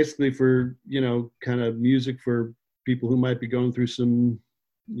it's basically for, kind of music for people who might be going through some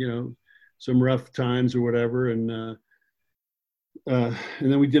rough times or whatever. And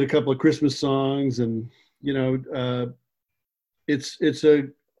then we did a couple of Christmas songs, and, it's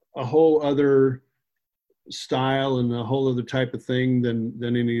a whole other style and a whole other type of thing than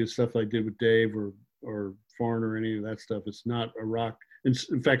any of the stuff I did with Dave or Foreigner or any of that stuff. It's not a rock. In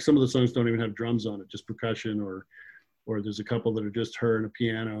fact, some of the songs don't even have drums on it, just percussion, or there's a couple that are just her and a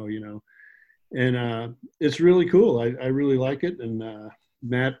piano, and it's really cool. I really like it. And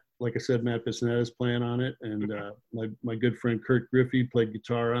Matt, like I said, Matt Bissonetta is playing on it, and my good friend Kurt Griffey played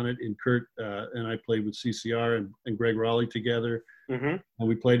guitar on it, and Kurt and I played with CCR and Greg Raleigh together. Mm-hmm. And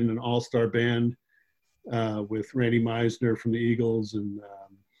we played in an all-star band with Randy Meisner from the Eagles, and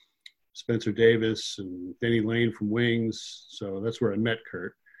Spencer Davis and Denny Lane from Wings. So that's where I met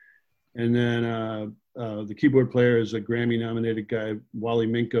Kurt. And then the keyboard player is a Grammy-nominated guy, Wally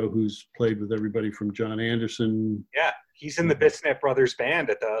Minko, who's played with everybody from John Anderson. Yeah, he's in the Bissonette Brothers band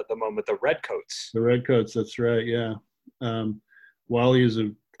at the moment, the Redcoats. The Redcoats, that's right, yeah. Wally is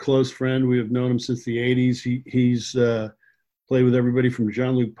a close friend. We have known him since the 80s. He's played with everybody from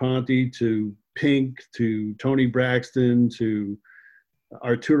Jean-Luc Ponty to Pink to Tony Braxton to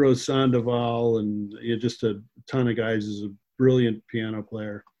Arturo Sandoval, and just a ton of guys. He's a brilliant piano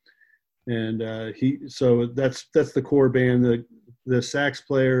player. And so that's the core band. The sax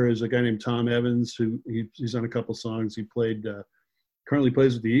player is a guy named Tom Evans, who he's on a couple songs. He currently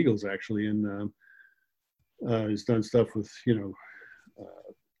plays with the Eagles, actually, and he's done stuff with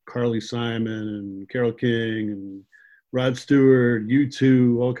Carly Simon and Carole King and Rod Stewart,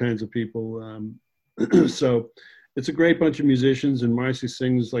 U2, all kinds of people. So it's a great bunch of musicians, and Marcy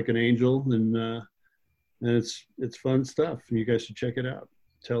sings like an angel, and it's fun stuff. And you guys should check it out.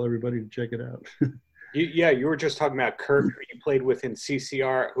 Tell everybody to check it out. You were just talking about Kurt, who you played with in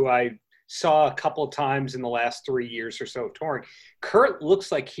CCR, who I saw a couple of times in the last 3 years or so of touring. Kurt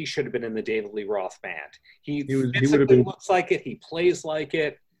looks like he should have been in the David Lee Roth band. He would have been, looks like it. He plays like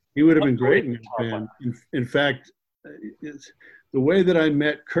it. He would have been great in that band. In fact, the way that I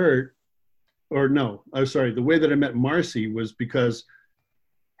met Kurt, the way that I met Marcy was because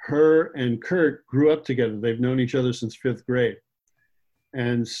her and Kurt grew up together. They've known each other since 5th grade.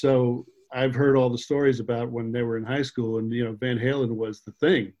 And so I've heard all the stories about when they were in high school, and, Van Halen was the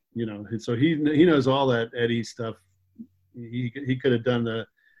thing, and so he knows all that Eddie stuff. He could have done the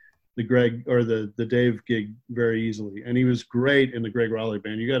Greg or the Dave gig very easily. And he was great in the Greg Raleigh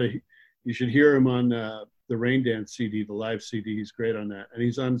band. You should hear him on the Rain Dance CD, the live CD. He's great on that. And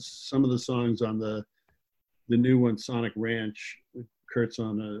he's on some of the songs on the new one, Sonic Ranch. Kurt's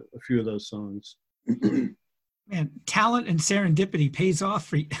on a few of those songs. Man, talent and serendipity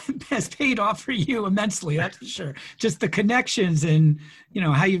has paid off for you immensely. That's for sure. Just the connections and,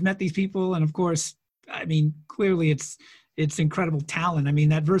 how you've met these people. And of course, I mean, clearly it's incredible talent. I mean,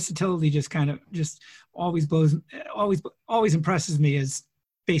 that versatility just always impresses me as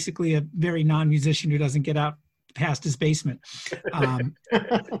basically a very non-musician who doesn't get out past his basement. I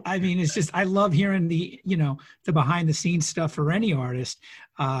mean, it's just, I love hearing the behind the scenes stuff for any artist.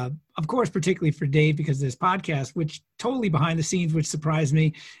 Of course, particularly for Dave, because this podcast, which totally behind the scenes, which surprised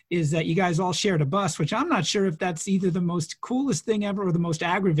me, is that you guys all shared a bus, which I'm not sure if that's either the most coolest thing ever or the most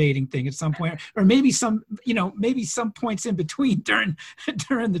aggravating thing at some point, or maybe some points in between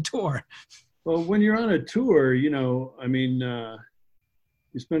during the tour. Well, when you're on a tour,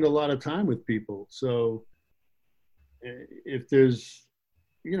 you spend a lot of time with people. So if there's,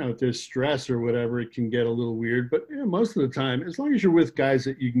 if there's stress or whatever, it can get a little weird. But most of the time, as long as you're with guys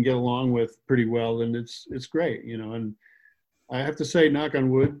that you can get along with pretty well, then it's great, And I have to say, knock on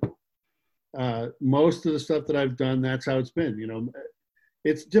wood, most of the stuff that I've done, that's how it's been.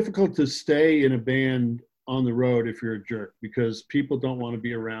 It's difficult to stay in a band on the road if you're a jerk, because people don't want to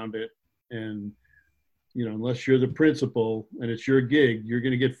be around it. And, unless you're the principal and it's your gig, you're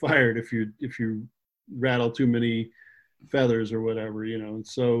going to get fired if you rattle too many feathers or whatever, And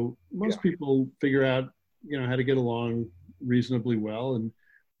so most people figure out, how to get along reasonably well.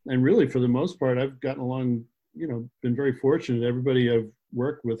 And really, for the most part, I've gotten along, been very fortunate. Everybody I've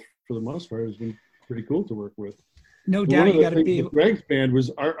worked with, for the most part, has been pretty cool to work with. No doubt, you got to be. Greg's band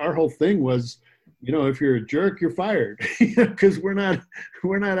was our whole thing was, if you're a jerk, you're fired, because we're not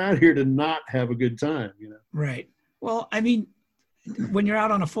out here to not have a good time, Right. Well, I mean, when you're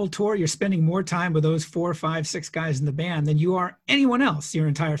out on a full tour, you're spending more time with those 4, 5, 6 guys in the band than you are anyone else, your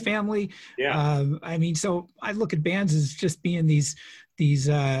entire family. Yeah. I mean, so I look at bands as just being these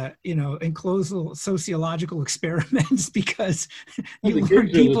enclosed little sociological experiments, because you learn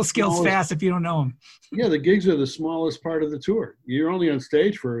people skills fast if you don't know them. Yeah, the gigs are the smallest part of the tour. You're only on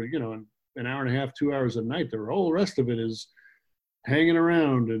stage for, an hour and a half, 2 hours a night. The whole rest of it is hanging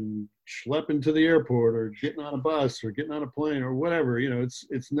around and schlepping to the airport or getting on a bus or getting on a plane or whatever.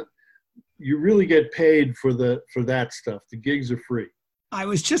 It's not, you really get paid for that stuff. The gigs are free. I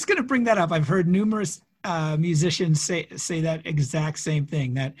was just going to bring that up. I've heard numerous musicians say that exact same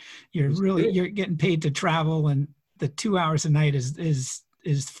thing, that you're getting paid to travel, and the 2 hours a night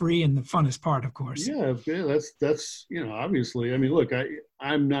is free and the funnest part, of course. Yeah, that's obviously. I mean, look,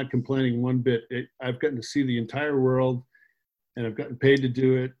 I'm not complaining one bit. I've gotten to see the entire world, and I've gotten paid to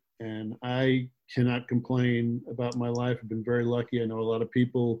do it, and I cannot complain about my life. I've been very lucky. I know a lot of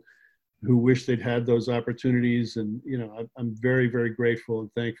people who wish they'd had those opportunities, and I'm very, very grateful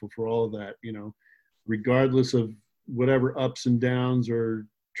and thankful for all of that. Regardless of whatever ups and downs or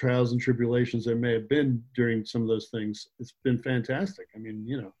trials and tribulations there may have been during some of those things, it's been fantastic. I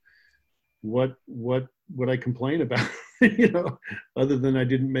mean, what would I complain about? Other than I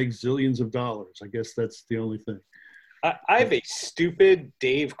didn't make zillions of dollars. I guess that's the only thing. I have a stupid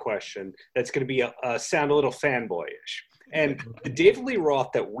Dave question that's going to be sound a little fanboyish. And the David Lee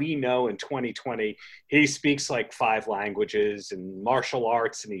Roth that we know in 2020, he speaks like 5 languages and martial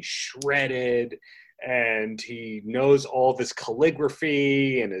arts, and he's shredded, and he knows all this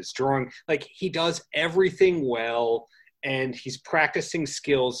calligraphy and his drawing. Like, he does everything well, and he's practicing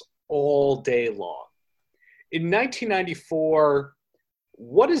skills all day long. In 1994,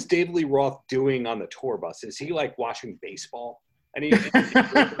 what is David Lee Roth doing on the tour bus? Is he like watching baseball? No,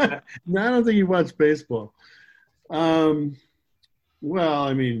 I don't think he watched baseball. Well,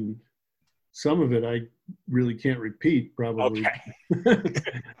 I mean, some of it I really can't repeat, probably. Okay.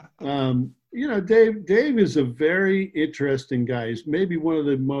 Dave is a very interesting guy. He's maybe one of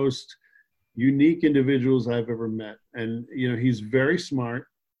the most unique individuals I've ever met. And, he's very smart,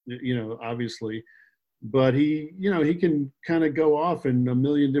 obviously, but he can kind of go off in a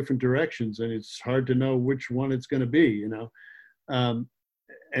million different directions, and it's hard to know which one it's going to be,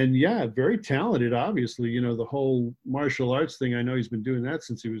 and yeah, very talented, obviously. The whole martial arts thing, I know he's been doing that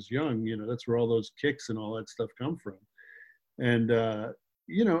since he was young. That's where all those kicks and all that stuff come from. And,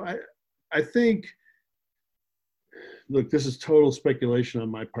 I think, look, this is total speculation on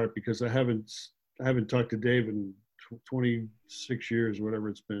my part, because I haven't talked to Dave in 26 years, whatever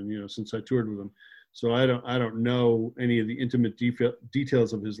it's been, since I toured with him. So I don't know any of the intimate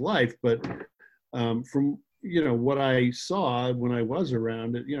details of his life, but from what I saw when I was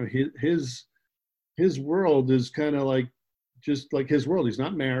around it, his world is kind of like just like his world. He's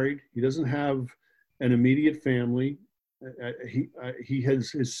not married. He doesn't have an immediate family. He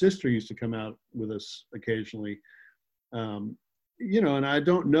has, his sister used to come out with us occasionally, and I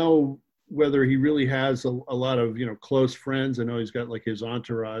don't know whether he really has a lot of close friends. I know he's got like his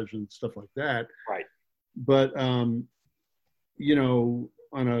entourage and stuff like that. Right. But on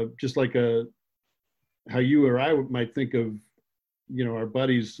a just like how you or I might think of our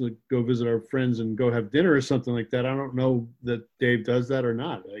buddies go visit our friends and go have dinner or something like that. I don't know that Dave does that or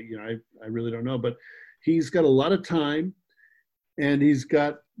not. I really don't know, but he's got a lot of time and he's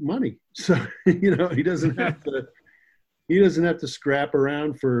got money. So, he doesn't have to scrap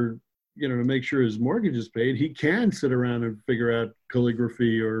around for, to make sure his mortgage is paid. He can sit around and figure out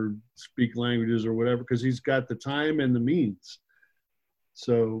calligraphy or speak languages or whatever, because he's got the time and the means.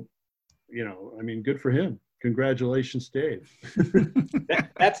 So, good for him. Congratulations, Dave.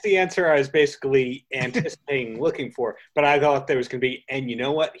 That's the answer I was basically anticipating, looking for. But I thought there was going to be, and you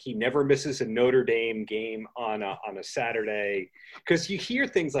know what? He never misses a Notre Dame game on a Saturday, because you hear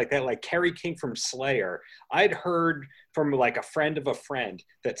things like that, like Kerry King from Slayer. I'd heard from like a friend of a friend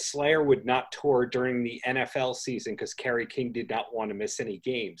that Slayer would not tour during the NFL season because Kerry King did not want to miss any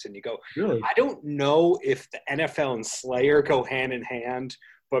games. And you go, Really? I don't know if the NFL and Slayer go hand in hand,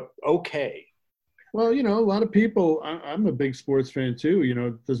 but okay. Well, a lot of people, I'm a big sports fan too.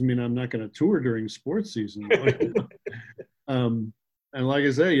 It doesn't mean I'm not going to tour during sports season. And like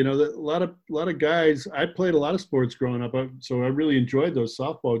I say, a lot of guys, I played a lot of sports growing up, so I really enjoyed those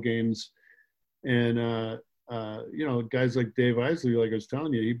softball games. And, guys like Dave Isley, like I was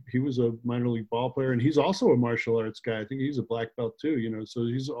telling you, he was a minor league ball player, and he's also a martial arts guy. I think he's a black belt too, so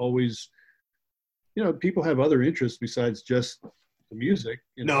he's always, people have other interests besides just the music.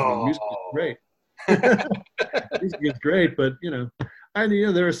 Music is great. Music is great, but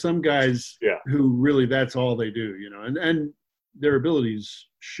there are some guys who really that's all they do, and their abilities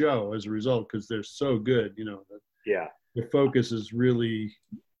show as a result because they're so good, their focus is really,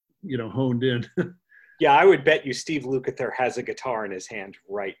 honed in. Yeah, I would bet you Steve Lukather has a guitar in his hand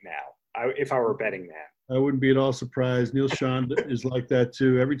right now, if I were betting that. I wouldn't be at all surprised. Neil Sean is like that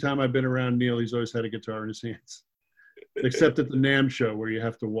too. Every time I've been around Neil, he's always had a guitar in his hands, except at the NAMM show where you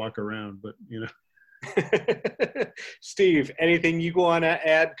have to walk around, but Steve, anything you want to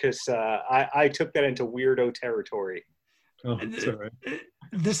add? Because I took that into weirdo territory. Oh, it's all right.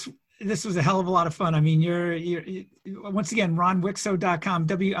 This was a hell of a lot of fun. I mean, you're once again, ronwikso.com,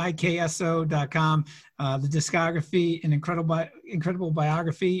 WIKSO.com, the discography, an incredible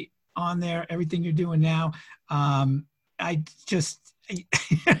biography on there, everything you're doing now. I just,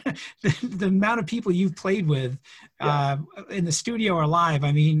 the amount of people you've played with in the studio or live,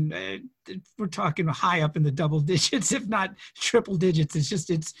 I mean, we're talking high up in the double digits, if not triple digits.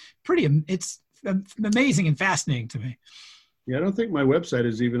 It's amazing and fascinating to me. Yeah, I don't think my website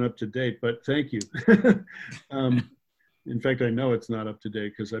is even up to date, but thank you. In fact, I know it's not up to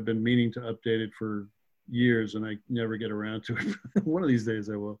date because I've been meaning to update it for years and I never get around to it. One of these days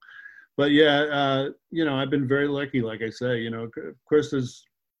I will. But yeah, I've been very lucky, like I say, of course, there's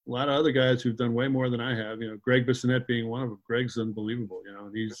a lot of other guys who've done way more than I have, Greg Bissonette being one of them. Greg's unbelievable,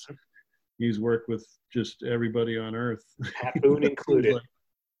 and he's worked with just everybody on earth. Pat Boone included.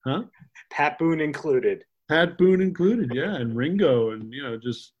 Huh? Pat Boone included. Pat Boone included, yeah, and Ringo, and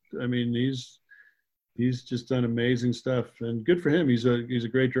he's just done amazing stuff, and good for him. He's a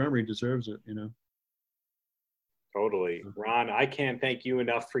great drummer. He deserves it, Totally, Ron. I can't thank you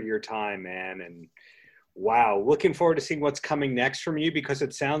enough for your time, man. And wow, looking forward to seeing what's coming next from you because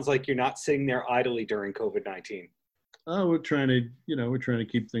it sounds like you're not sitting there idly during COVID-19. Oh, we're trying to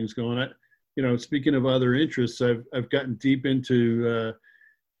keep things going. Speaking of other interests, I've gotten deep into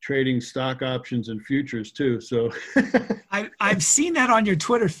trading stock options and futures too. So I've seen that on your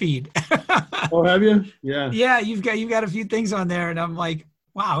Twitter feed. Oh, have you? Yeah. Yeah, you've got a few things on there, and I'm like,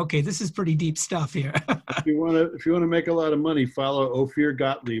 wow, okay, this is pretty deep stuff here. If you want to make a lot of money, follow Ophir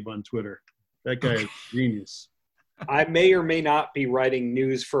Gottlieb on Twitter. That guy is genius. I may or may not be writing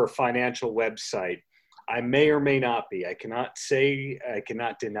news for a financial website. I may or may not be. I cannot say, I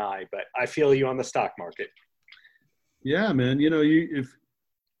cannot deny, but I feel you on the stock market. Yeah, man.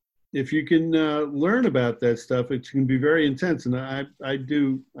 If you can learn about that stuff, it can be very intense. And I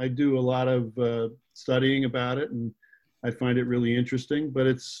do a lot of studying about it, and I find it really interesting. But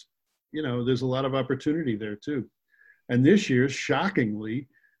it's, there's a lot of opportunity there too. And this year, shockingly,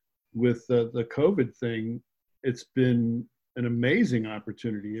 with the COVID thing, it's been an amazing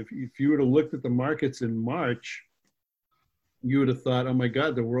opportunity. If you would have looked at the markets in March, you would have thought, oh my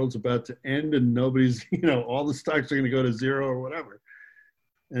God, the world's about to end and nobody's, all the stocks are going to go to zero or whatever.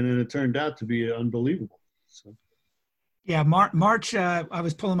 And then it turned out to be unbelievable. So. Yeah, March, I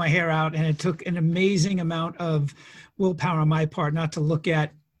was pulling my hair out, and it took an amazing amount of willpower on my part not to look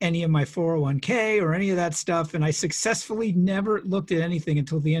at any of my 401k or any of that stuff. And I successfully never looked at anything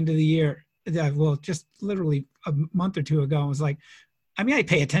until the end of the year. Well, just literally a month or two ago, I was like, I mean, I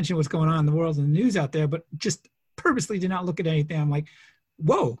pay attention to what's going on in the world and the news out there, but just purposely did not look at anything. I'm like,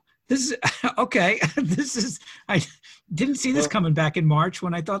 whoa. This is okay. I didn't see this coming back in March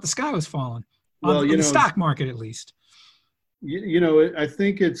when I thought the sky was falling on the stock market, at least. I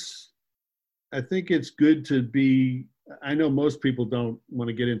think it's good to be. I know most people don't want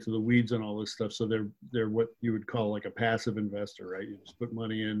to get into the weeds on all this stuff, so they're what you would call like a passive investor, right? You just put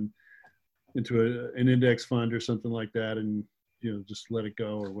money into an index fund or something like that, and just let it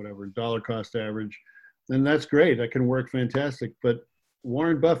go or whatever, dollar cost average, and that's great. That can work fantastic, but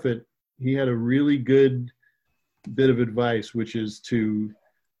Warren Buffett, he had a really good bit of advice, which is to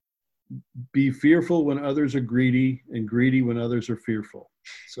be fearful when others are greedy and greedy when others are fearful.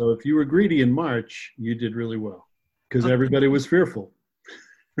 So if you were greedy in March, you did really well because everybody was fearful.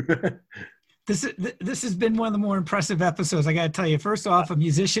 This has been one of the more impressive episodes. I got to tell you, first off, a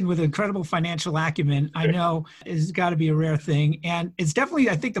musician with incredible financial acumen, I know is got to be a rare thing. And it's definitely,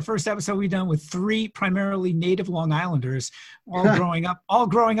 I think, the first episode we've done with three primarily native Long Islanders, all growing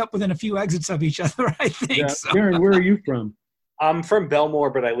up within a few exits of each other, I think. Yeah. So. Karen, where are you from? I'm from Belmore,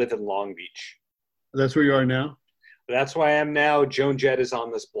 but I live in Long Beach. That's where you are now? That's why I am now. Joan Jett is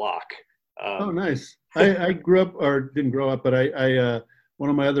on this block. Oh, nice. I grew up, or didn't grow up, but I one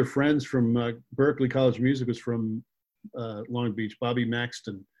of my other friends from Berkeley College of Music was from Long Beach, Bobby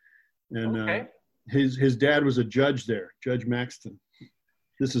Maxton. And his dad was a judge there, Judge Maxton.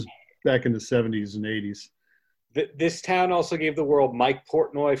 This is back in the 70s and 80s. This town also gave the world Mike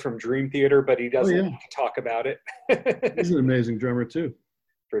Portnoy from Dream Theater, but he doesn't like to talk about it. He's an amazing drummer, too.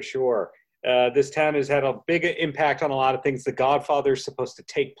 For sure. This town has had a big impact on a lot of things. The Godfather is supposed to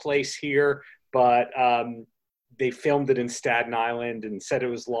take place here, but they filmed it in Staten Island and said it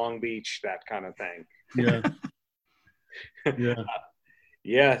was Long Beach, that kind of thing.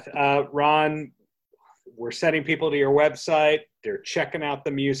 Yeah. Ron, we're sending people to your website. They're checking out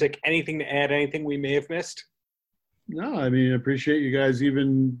the music. Anything to add? Anything we may have missed? No, I mean, I appreciate you guys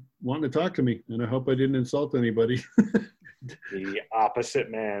even wanting to talk to me, and I hope I didn't insult anybody. The opposite,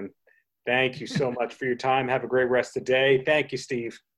 man. Thank you so much for your time. Have a great rest of the day. Thank you, Steve.